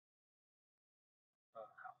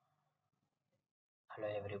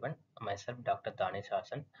Hello everyone, myself Dr. Daanish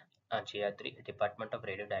Hassan, GR3 Department of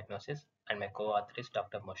Radio Diagnosis, and my co-author is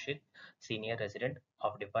Dr. Murshid, Senior Resident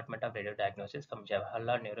of Department of Radio Diagnosis from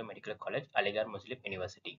Jawaharlal Nehru Medical College, Aligarh Muslim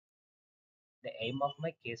University. The aim of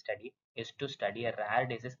my case study is to study a rare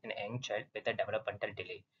disease in a young child with a developmental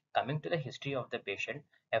delay. Coming to the history of the patient,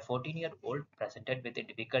 a 14-year-old presented with a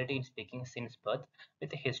difficulty in speaking since birth,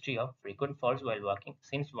 with a history of frequent falls while walking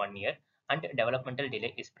since 1 year, and developmental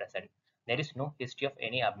delay is present. There is no history of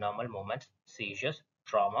any abnormal movements, seizures,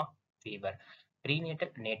 trauma, fever. Prenatal,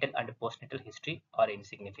 natal, and postnatal history are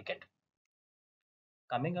insignificant.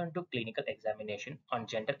 Coming on to clinical examination, on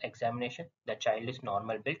general examination, the child is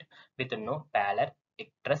normal built with no pallor,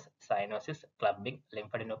 icterus, cyanosis, clubbing,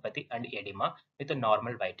 lymphadenopathy, and edema with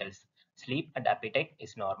normal vitals. Sleep and appetite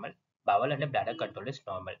is normal. Bowel and bladder control is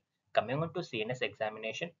normal. Coming on to CNS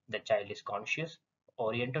examination, the child is conscious,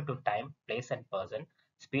 oriented to time, place, and person.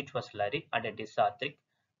 Speech was slurry and dysarthric.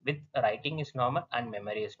 With writing is normal and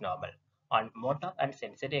memory is normal. On motor and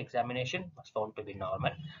sensory examination was found to be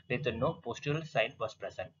normal with no postural sign was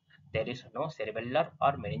present. There is no cerebellar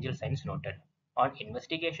or meningeal signs noted. On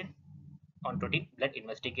investigation, on routine blood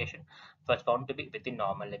investigation was found to be within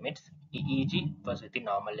normal limits. EEG was within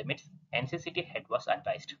normal limits. NCCT head was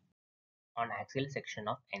advised. On axial section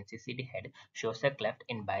of NCCT head shows a cleft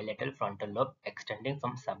in bilateral frontal lobe extending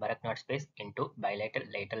from subarachnoid space into bilateral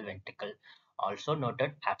lateral ventricle. Also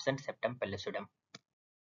noted absent septum pellucidum.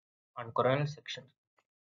 On coronal section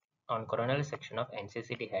of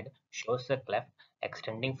NCCT head shows a cleft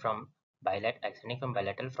extending from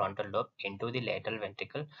bilateral frontal lobe into the lateral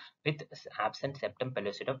ventricle with absent septum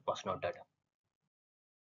pellucidum was noted.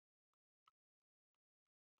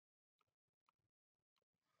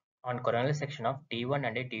 On coronal section of T1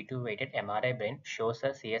 and T2 weighted MRI brain shows a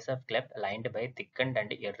CSF cleft lined by thickened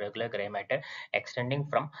and irregular gray matter extending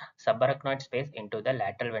from subarachnoid space into the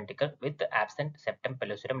lateral ventricle with absent septum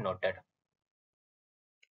pellucidum noted.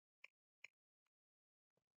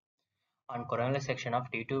 On coronal section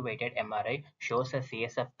of T2 weighted MRI shows a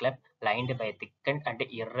CSF cleft lined by thickened and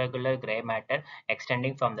irregular gray matter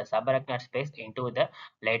extending from the subarachnoid space into the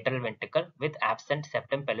lateral ventricle with absent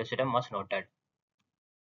septum pellucidum was noted.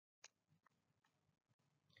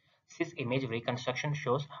 This image reconstruction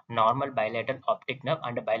shows normal bilateral optic nerve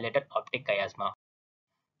and bilateral optic chiasma.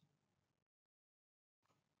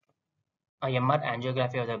 A MR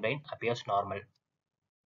angiography of the brain appears normal.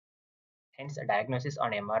 Hence, a diagnosis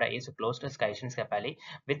on MRI is closed SCHIZENCEPHALY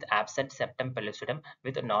with absent septum pellucidum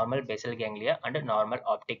with normal basal ganglia and normal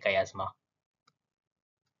optic chiasma.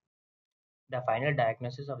 The final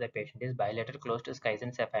diagnosis of the patient is bilateral closed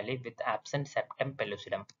SCHIZENCEPHALY with absent septum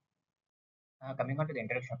pellucidum. Coming on to the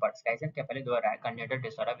introduction part, Schizencephaly is a rare congenital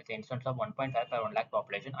disorder with the incidence of 1.5 per 1 lakh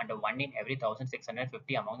population and 1 in every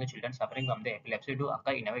 1650 among the children suffering from the epilepsy do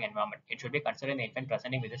occur in our environment. It should be considered in the infant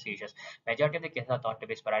presenting with the seizures. Majority of the cases are thought to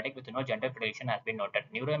be sporadic with no gender prediction has been noted.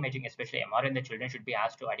 Neuroimaging, especially MR in the children, should be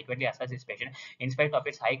asked to adequately assess this patient in spite of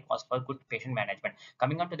its high cost for good patient management.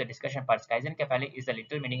 Coming on to the discussion part, Schizencephaly is the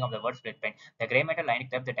literal meaning of the word split brain. The grey matter line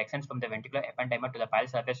cleft that extends from the ventricular ependyma to the pile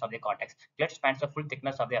surface of the cortex. Cleft spans the full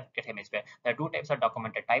thickness of the affected hemisphere. The two types are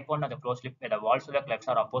documented. Type 1 are the closed lip where the walls of the clefts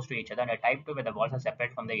are opposed to each other, and type 2 where the walls are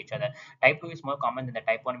separate from each other. Type 2 is more common than the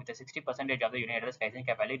type 1 with a 60% of the unilateral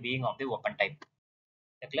schizencephaly being of the open type.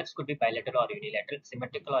 The clefts could be bilateral or unilateral,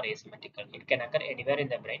 symmetrical or asymmetrical. It can occur anywhere in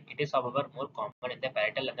the brain. It is, however, more common in the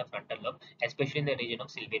parietal and the frontal lobe, especially in the region of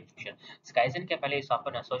sylvian fusion. Schizencephaly is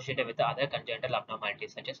often associated with other congenital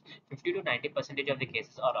abnormalities, such as 50 to 90% of the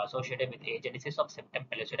cases are associated with agenesis of septum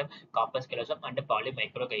pellucidum, corpus callosum, and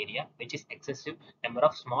polymicrogyria, which is excessive number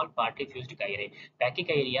of small partly fused gyri,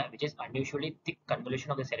 pachygyria, which is unusually thick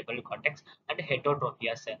convolution of the cerebral cortex, and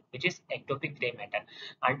heterotrophias, which is ectopic gray matter,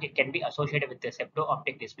 and it can be associated with the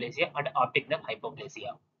septo-optic dysplasia and optic nerve hypoplasia.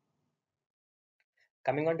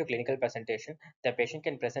 Coming on to clinical presentation, the patient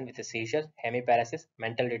can present with seizures, hemiparesis,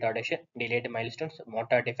 mental retardation, delayed milestones,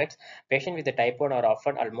 motor defects. Patient with the type 1 are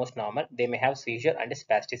often almost normal. They may have seizure and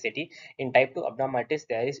spasticity. In type 2 abnormalities,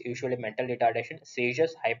 there is usually mental retardation,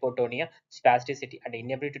 seizures, hypotonia, spasticity, and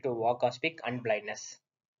inability to walk or speak, and blindness.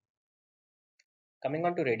 Coming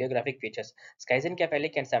on to radiographic features,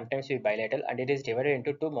 schizencephaly can sometimes be bilateral and it is divided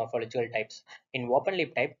into two morphological types. In open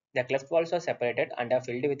lip type, the cleft walls are separated and are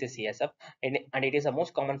filled with the CSF, and it is the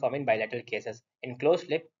most common form in bilateral cases. In closed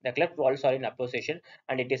lip, the cleft walls are in opposition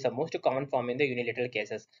and it is the most common form in the unilateral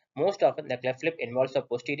cases. Most often, the cleft lip involves the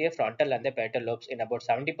posterior frontal and the parietal lobes in about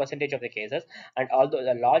 70% of the cases, and although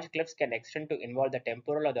the large clefts can extend to involve the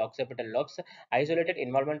temporal or the occipital lobes, isolated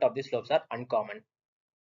involvement of these lobes are uncommon.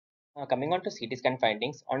 Coming on to CT scan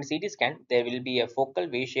findings, on CT scan, there will be a focal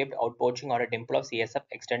V-shaped outpouching or a dimple of CSF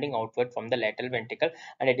extending outward from the lateral ventricle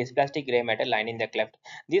and a dysplastic gray matter lining the cleft.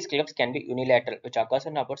 These clefts can be unilateral, which occurs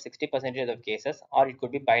in about 60% of cases, or it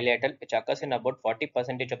could be bilateral, which occurs in about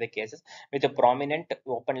 40% of the cases, with a prominent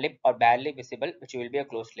open lip or barely visible, which will be a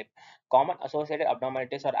closed lip. Common associated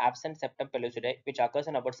abnormalities are absent septum pellucidum, which occurs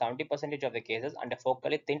in about 70% of the cases, and a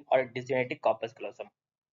focally thin or dysgenetic corpus callosum.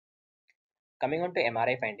 Coming on to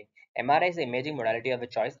MRI finding. MRI is the imaging modality of a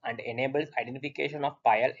choice and enables identification of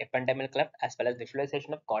pial ependymal cleft as well as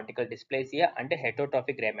visualization of cortical dysplasia and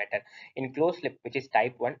heterotrophic gray matter. In closed lip, which is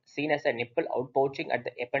type 1, seen as a nipple outpouching at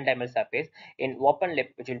the ependymal surface. In open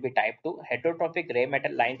lip, which will be type 2, heterotrophic gray matter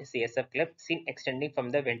lined CSF cleft seen extending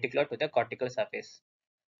from the ventricular to the cortical surface.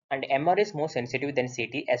 And MR is more sensitive than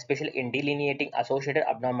CT, especially in delineating associated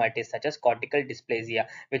abnormalities such as cortical dysplasia,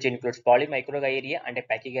 which includes polymicrogyria and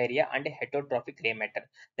pachygyria and heterotrophic gray matter.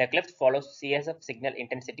 The cleft follows CSF signal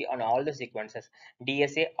intensity on all the sequences.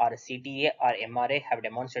 DSA or CTA or MRA have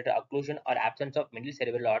demonstrated occlusion or absence of middle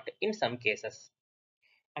cerebral artery in some cases.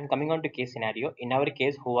 And coming on to case scenario, in our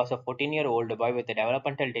case, who was a 14-year-old boy with a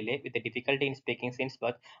developmental delay with a difficulty in speaking since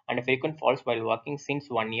birth and frequent falls while walking since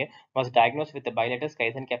 1 year, was diagnosed with a bilateral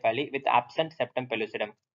schizencephaly with absent septum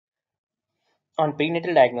pellucidum. On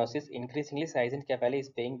prenatal diagnosis, increasingly schizencephaly is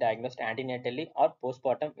being diagnosed antenatally or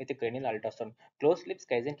postpartum with a cranial ultrasound. Closed lip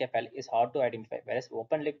schizencephaly is hard to identify, whereas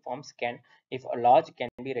open lip forms can, if large, can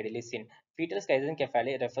be readily seen. Fetal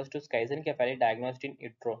schizencephaly refers to schizencephaly diagnosed in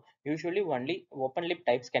utero. Usually, only open lip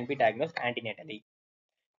types can be diagnosed antenatally.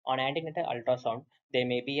 On antenatal ultrasound, there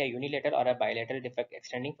may be a unilateral or a bilateral defect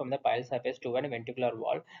extending from the pial surface to a ventricular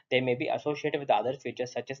wall. They may be associated with other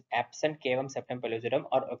features such as absent cavum septum pellucidum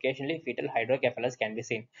or occasionally fetal hydrocephalus can be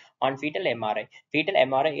seen. On fetal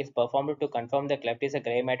MRI is performed to confirm the cleft is a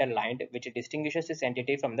gray matter lined, which distinguishes this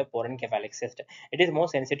entity from the porencephalic cyst. It is more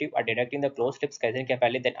sensitive at detecting the closed lip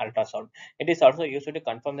schizencephaly than ultrasound. It is also used to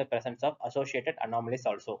confirm the presence of associated anomalies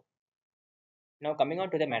also. Now coming on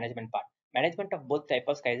to the management part. Management of both types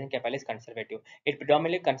of schizencephaly is conservative. It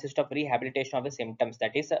predominantly consists of rehabilitation of the symptoms,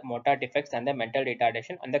 that is, motor defects and the mental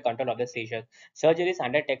retardation and the control of the seizures. Surgery is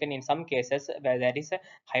undertaken in some cases where there is a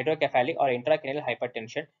hydrocephaly or intracranial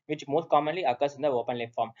hypertension, which most commonly occurs in the open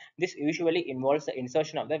lip form. This usually involves the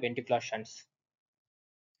insertion of the ventricular shunts.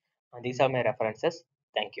 These are my references.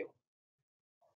 Thank you.